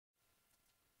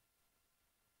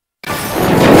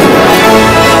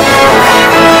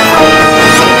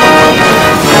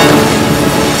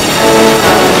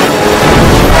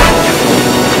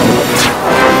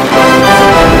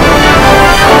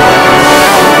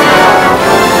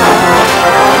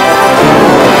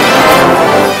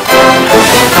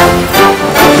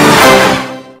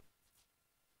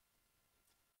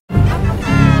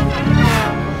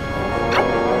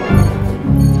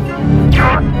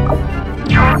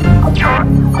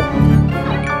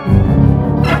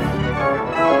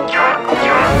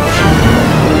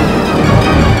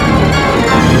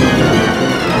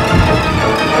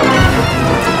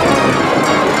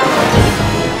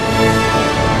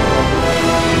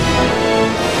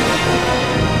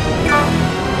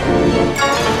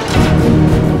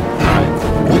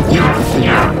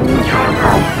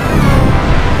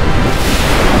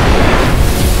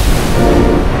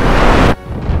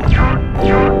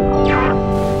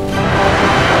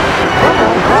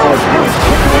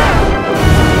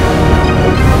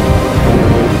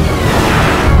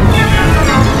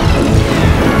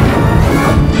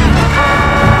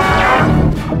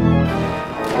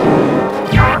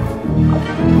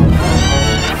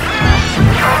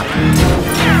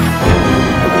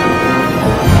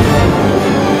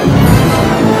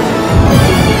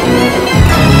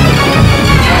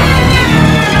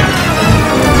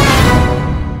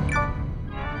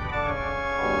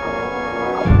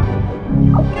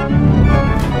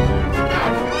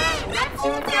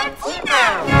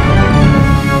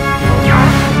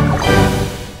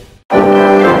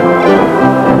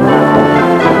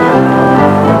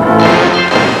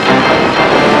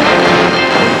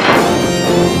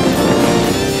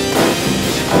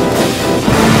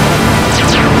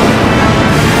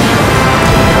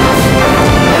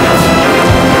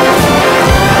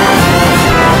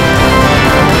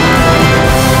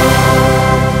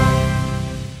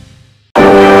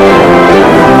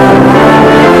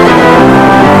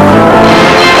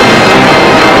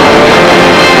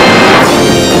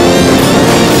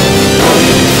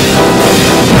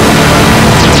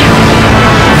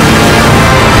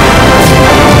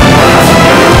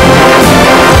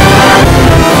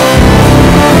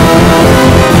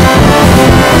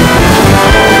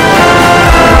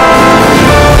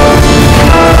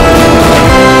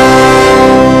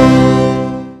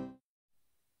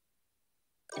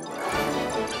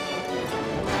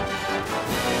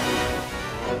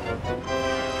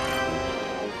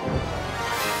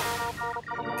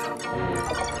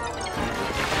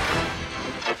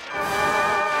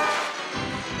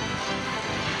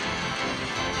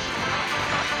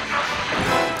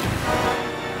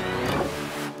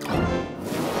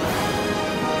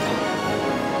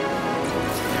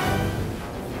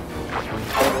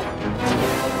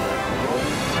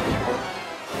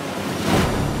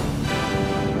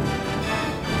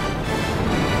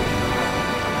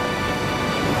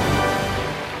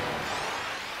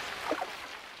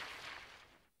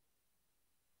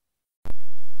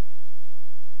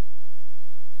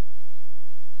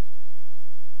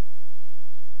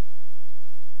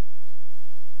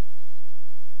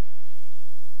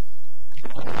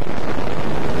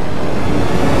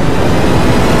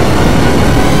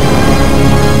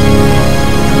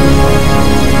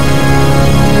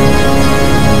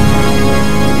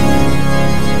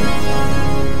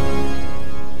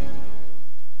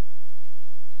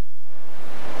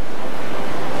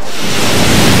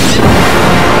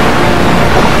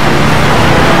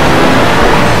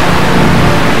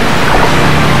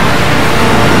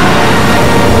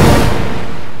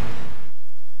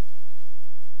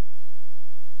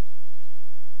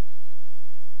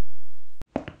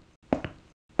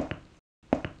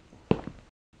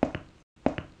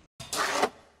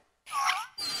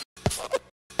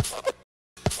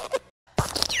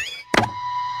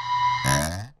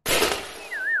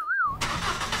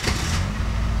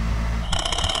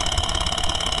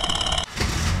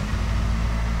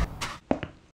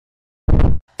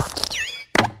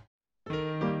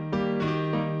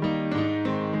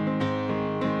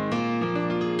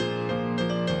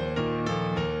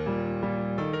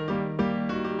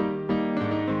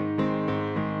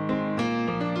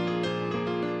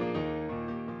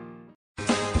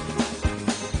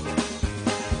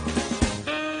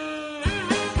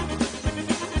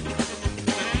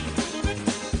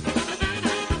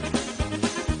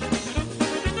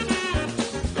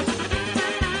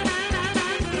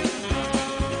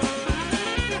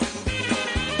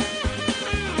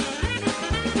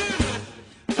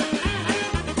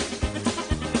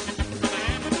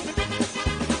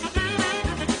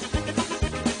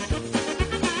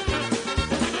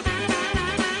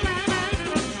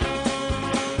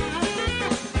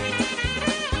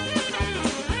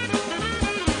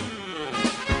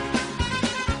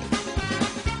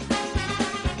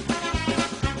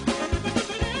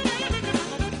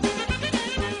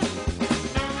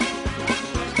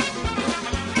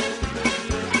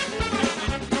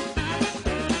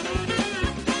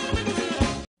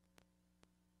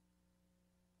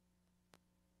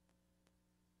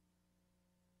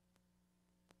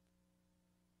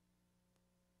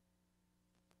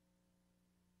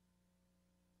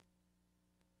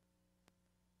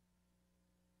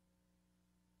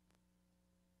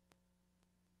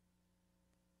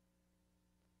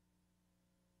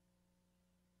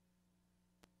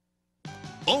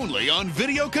only on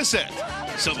video cassette.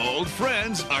 Some old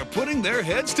friends are putting their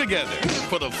heads together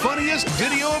for the funniest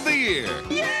video of the year.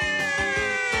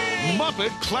 Yay!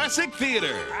 Muppet Classic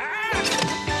Theater.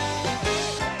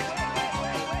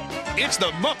 It's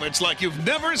the Muppets like you've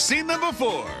never seen them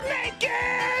before.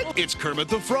 Naked! It's Kermit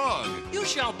the Frog. You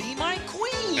shall be my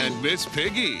queen. And Miss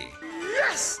Piggy.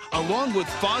 Yes! Along with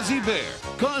Fozzie Bear,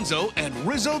 Gonzo, and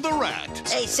Rizzo the Rat.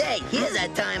 Hey, say, here's a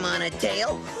time on a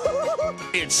tale.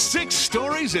 It's 6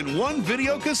 stories in one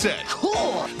video cassette.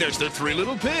 Cool! There's the 3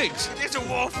 Little Pigs. It's a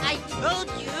wolf. I told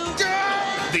you.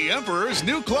 The Emperor's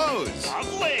New Clothes.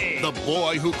 Lovely. The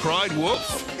Boy Who Cried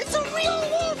Wolf. It's a real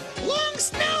wolf. Long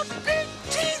snout, big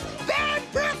teeth, bad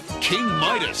breath. King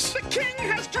Midas. The king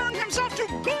has turned himself to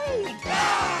gold.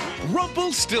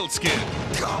 Rumpelstiltskin.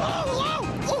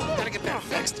 Gotta get that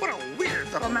fixed. What a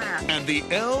weird little man. And the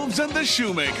Elves and the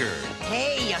Shoemaker.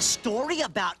 Hey, a story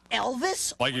about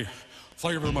Elvis? Thank you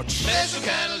very much.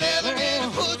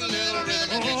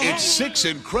 It's 6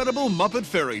 incredible Muppet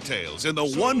fairy tales in the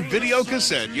one video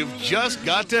cassette you've just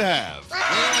got to have.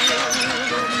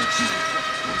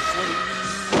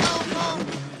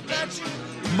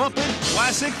 Muppet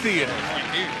Classic Theater.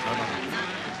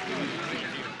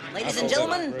 Ladies and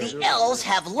gentlemen, the elves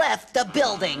have left the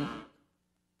building.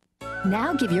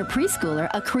 Now give your preschooler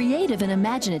a creative and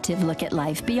imaginative look at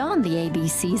life beyond the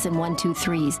ABCs and 1, 2,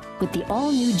 3s with the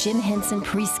all-new Jim Henson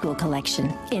Preschool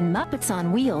Collection. In Muppets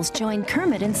on Wheels, join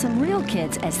Kermit and some real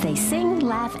kids as they sing,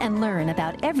 laugh, and learn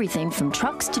about everything from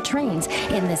trucks to trains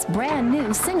in this brand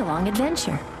new sing-along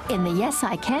adventure. In the Yes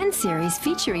I Can series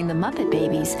featuring the Muppet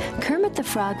Babies, Kermit the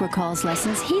Frog recalls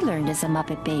lessons he learned as a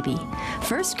Muppet baby.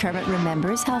 First, Kermit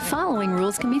remembers how following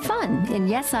rules can be fun in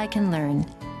Yes I Can Learn.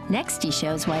 Next, he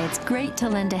shows why it's great to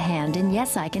lend a hand in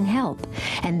Yes, I Can Help.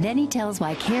 And then he tells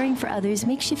why caring for others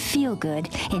makes you feel good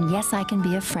in Yes, I Can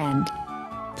Be a Friend.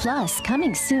 Plus,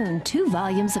 coming soon, 2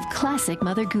 volumes of classic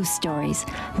Mother Goose stories.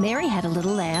 Mary Had a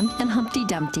Little Lamb and Humpty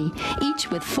Dumpty, each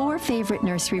with 4 favorite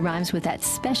nursery rhymes with that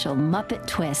special Muppet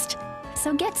twist.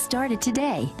 So get started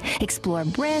today. Explore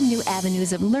brand new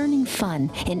avenues of learning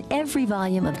fun in every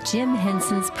volume of Jim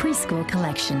Henson's Preschool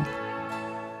Collection.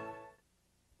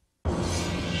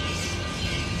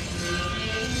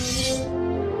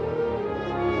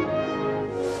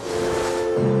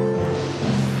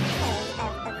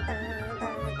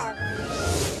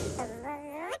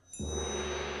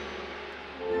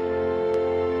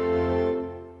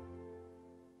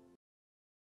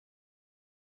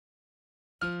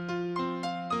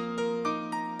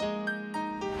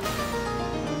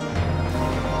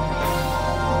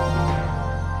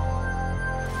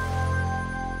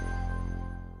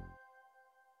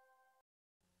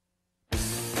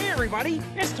 Everybody,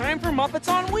 it's time for Muppets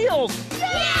on Wheels.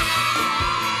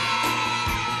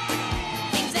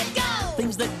 Things that go.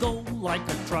 Things that go like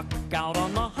a truck out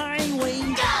on the highway.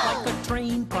 Go. Like a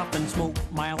train puffing smoke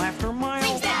mile after mile.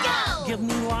 Things that go. Give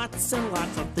me lots and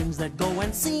lots of things that go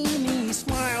and see me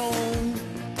smile.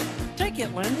 Take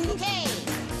it, Lindy. Okay.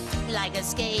 Like a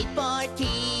skateboard,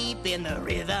 keep in the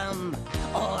rhythm,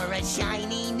 or a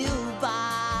shiny new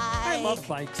bike. I love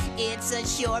bikes. It's a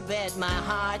sure bet my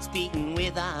heart's beating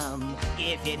with 'em.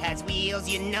 If it has wheels,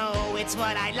 you know it's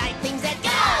what I like. Things that go.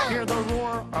 Hear the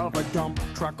roar of a dump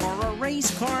truck or a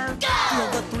race car. Go.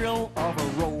 Feel the thrill of a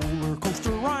roller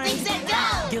coaster ride. Things that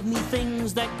go. Give me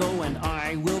things that go and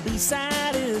I will be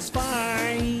satisfied.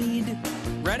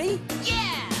 Ready?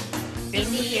 Yeah. In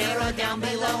the air or down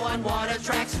below on water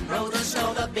tracks, road or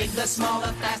snow, the big, the small,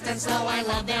 the fast and slow, I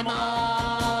love them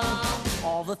all.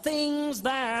 All the things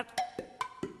that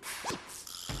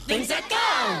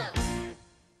go.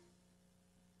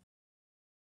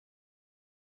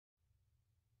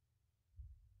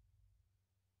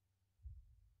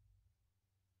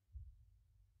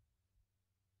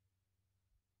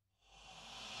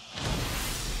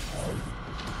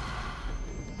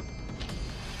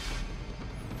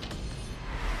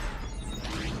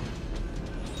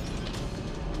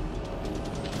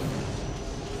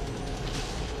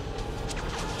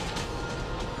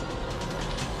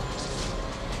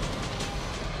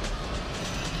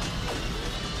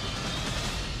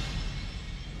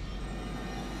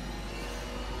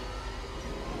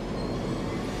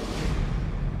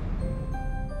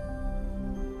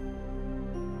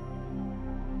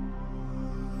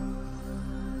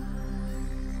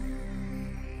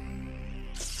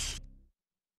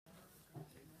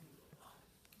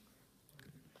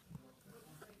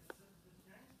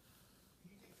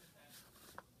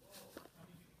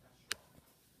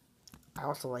 I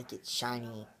also like its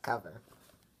shiny cover.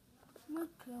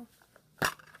 Okay.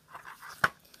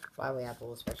 Why we have a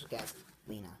little special guest,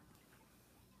 Lena.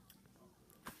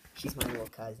 She's my little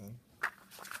cousin.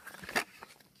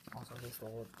 Also, this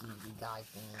little DVD guy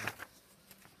thing.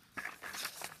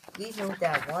 Please note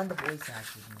that one of the voice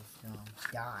actors in this film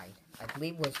died. I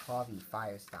believe it was Harvey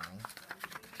Firestein.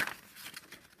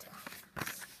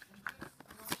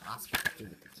 Oscar to do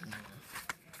with the camera.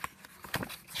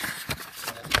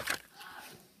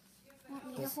 Want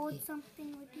me to hold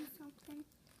something or do something?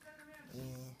 Yeah,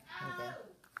 okay.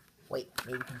 Wait,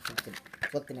 maybe we can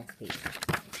flip the next page.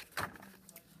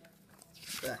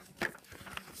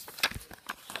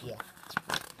 Yeah.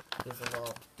 Here's a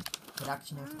little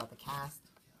production notes about the cast,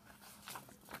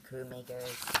 crew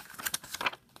makers,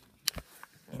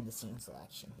 and the scene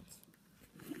selections.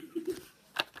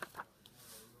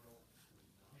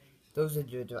 Those are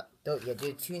your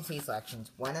two scene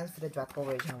selections. One is for the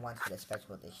directorial version and one's for the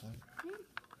special edition.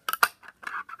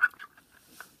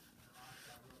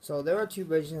 So there are two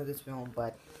versions of this film,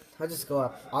 but I'll just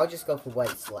go for what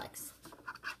it selects.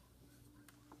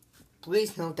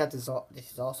 Please note that this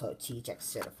is also THX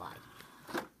certified.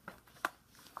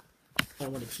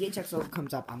 And when the THX logo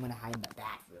comes up, I'm gonna hide in the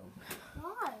bathroom.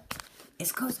 Why?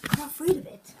 It's cause I'm afraid of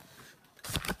it.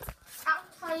 I'll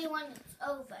tell you when it's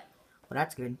over. Well,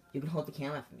 that's good. You can hold the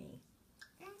camera for me.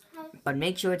 Okay. But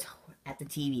make sure it's at the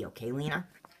TV, okay, Lena?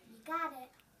 You got it.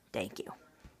 Thank you.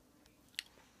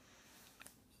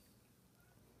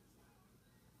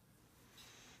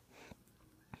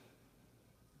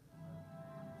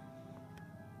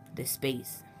 The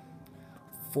space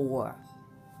for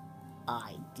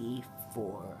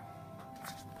ID4.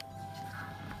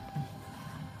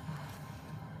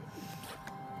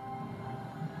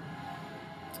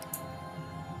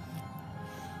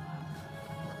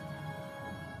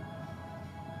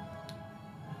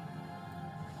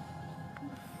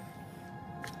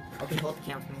 Okay, hold the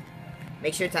camera for me.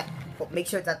 Make sure it's at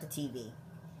the TV.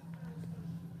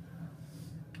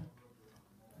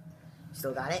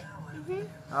 Still got it? Mhm.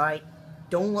 All right.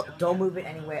 Don't move it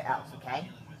anywhere else, okay?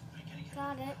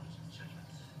 Got it.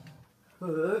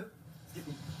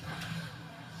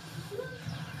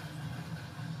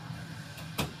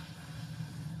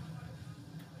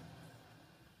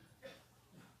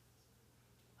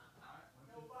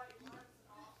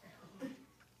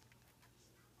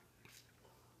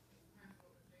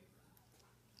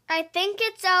 I think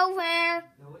it's over.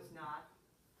 No, it's not.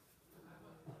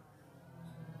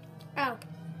 Oh.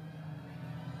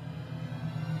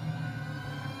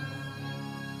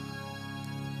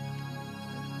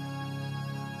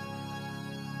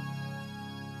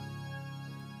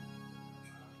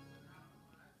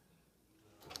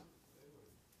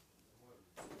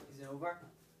 Is it over?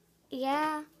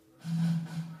 Yeah.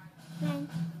 Then.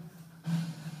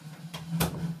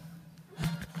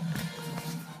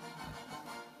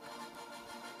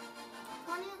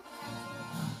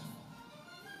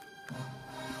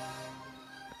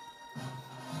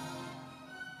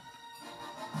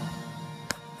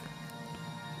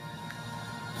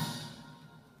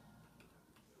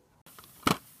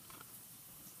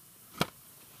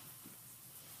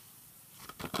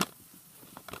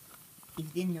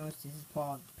 If you didn't notice, this is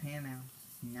part of Paramount's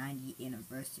 90th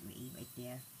anniversary right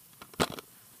there.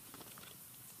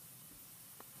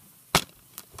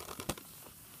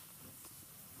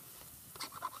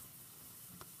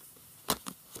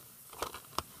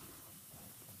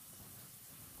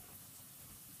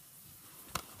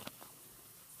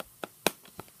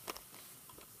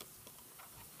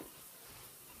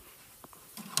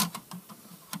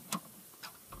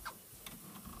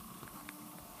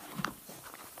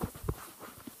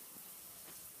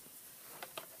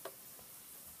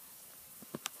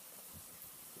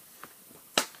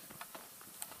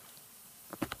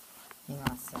 Hang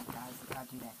on a sec, guys. I gotta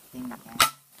do that thing again.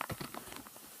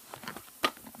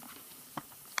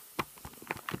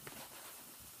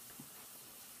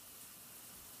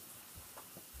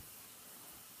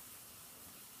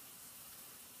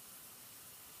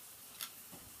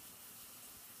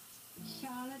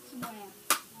 Charlotte's Web,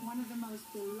 one of the most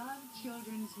beloved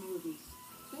children's movies,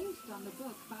 based on the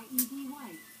book by E.B.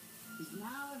 White, is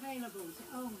now available to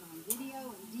own on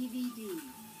video and DVD.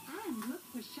 And look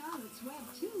for Charlotte's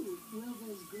Web 2,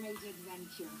 Wilbur's Great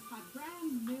Adventure, a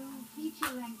brand new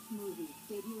feature-length movie,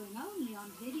 debuting only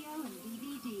on video and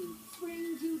DVD,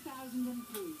 spring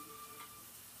 2003.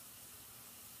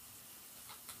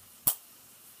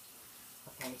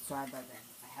 Okay, sorry about that.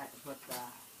 I had to put the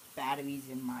batteries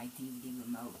in my DVD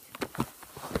remote.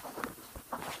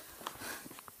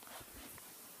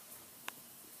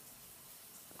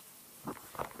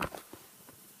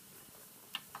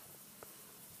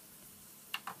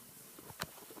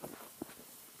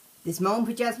 This moment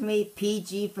projects me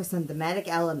PG for some thematic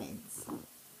elements.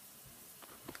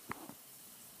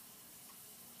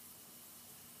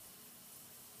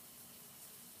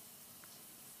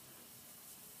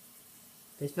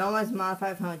 This film was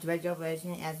modified from its original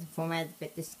version as the format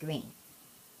fit the screen.